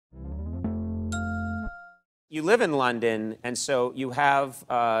You live in London, and so you have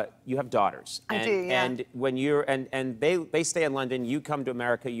daughters. I do, yeah. And when you're and they stay in London, you come to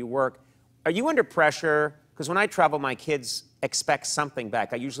America, you work. Are you under pressure? Because when I travel, my kids expect something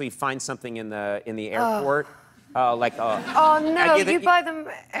back. I usually find something in the airport. Like oh no! You buy them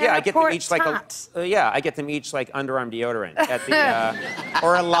yeah, I get them each tat. like I get them each like underarm deodorant at the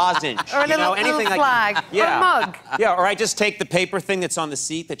or a lozenge or a little, anything little like flag or a mug. Yeah, or I just take the paper thing that's on the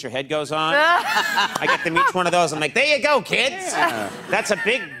seat that your head goes on. I get them each one of those. I'm like, there you go, kids. That's a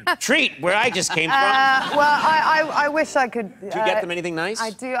big treat where I just came from. Well, I wish I could. Do you get them anything nice?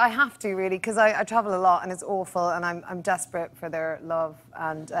 I do. I have to really because I travel a lot and it's awful and I'm desperate for their love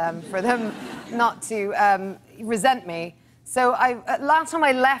and for them not to. Resent me. So last time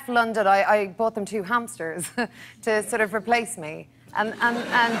I left London, I bought them 2 hamsters to sort of replace me, and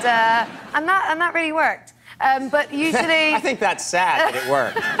that really worked. But usually, I think that's sad that it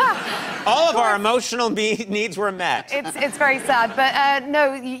worked. All of our emotional needs were met. It's very sad, but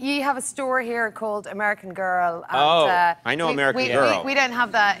no, you have a store here called American Girl. And, I know American Girl. We don't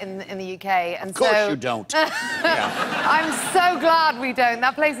have that in the UK, and of course you don't. Yeah. I'm so glad we don't.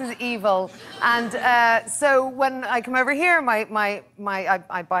 That place is evil, and so when I come over here, I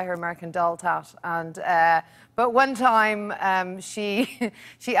buy her American Doll tat, and. But one time, she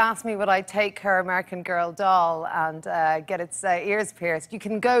asked me would I take her American Girl doll and get its ears pierced. You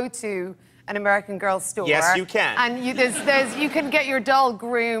can go to an American Girl store. Yes, you can. And you can get your doll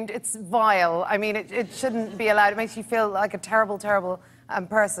groomed. It's vile. I mean, it shouldn't be allowed. It makes you feel like a terrible, terrible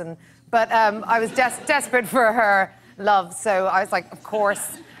person. But I was desperate for her love, so I was like, of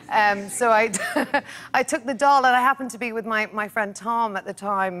course. So I took the doll, and I happened to be with my friend Tom at the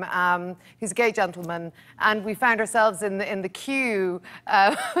time, who's a gay gentleman, and we found ourselves in the queue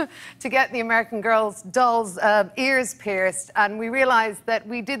to get the American Girl's doll's ears pierced, and we realised that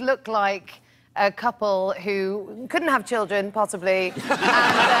we did look like a couple who couldn't have children, possibly,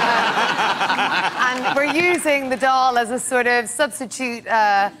 and we're using the doll as a sort of substitute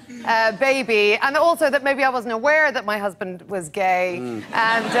baby, and also that maybe I wasn't aware that my husband was gay,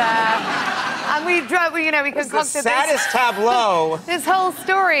 and we concocted the saddest tableau. This whole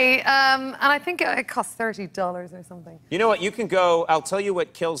story, and I think it cost $30 or something. You know what? You can go. I'll tell you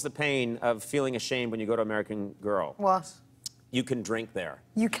what kills the pain of feeling ashamed when you go to American Girl. What? You can drink there.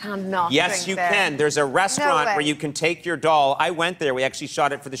 You cannot Yes, drink you there. can. There's a restaurant where you can take your doll. I went there. We actually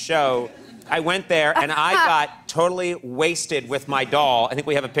shot it for the show. I went there, and I got totally wasted with my doll. I think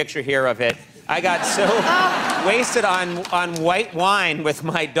we have a picture here of it. I got so wasted on white wine with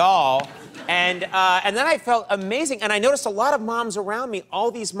my doll. And then I felt amazing. And I noticed a lot of moms around me. All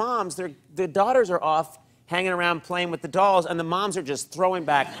these moms, their daughters are off hanging around playing with the dolls, and the moms are just throwing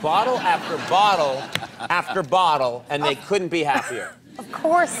back bottle after bottle after bottle, and they couldn't be happier. Of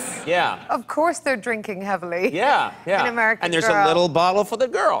course. Yeah. Of course they're drinking heavily. Yeah, yeah. In American And there's Girl. a little bottle for the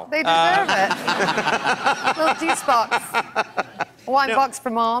girl. They deserve it. Little juice box. Wine box for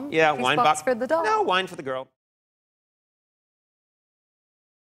mom. Yeah, juice wine box for the doll. No, wine for the girl.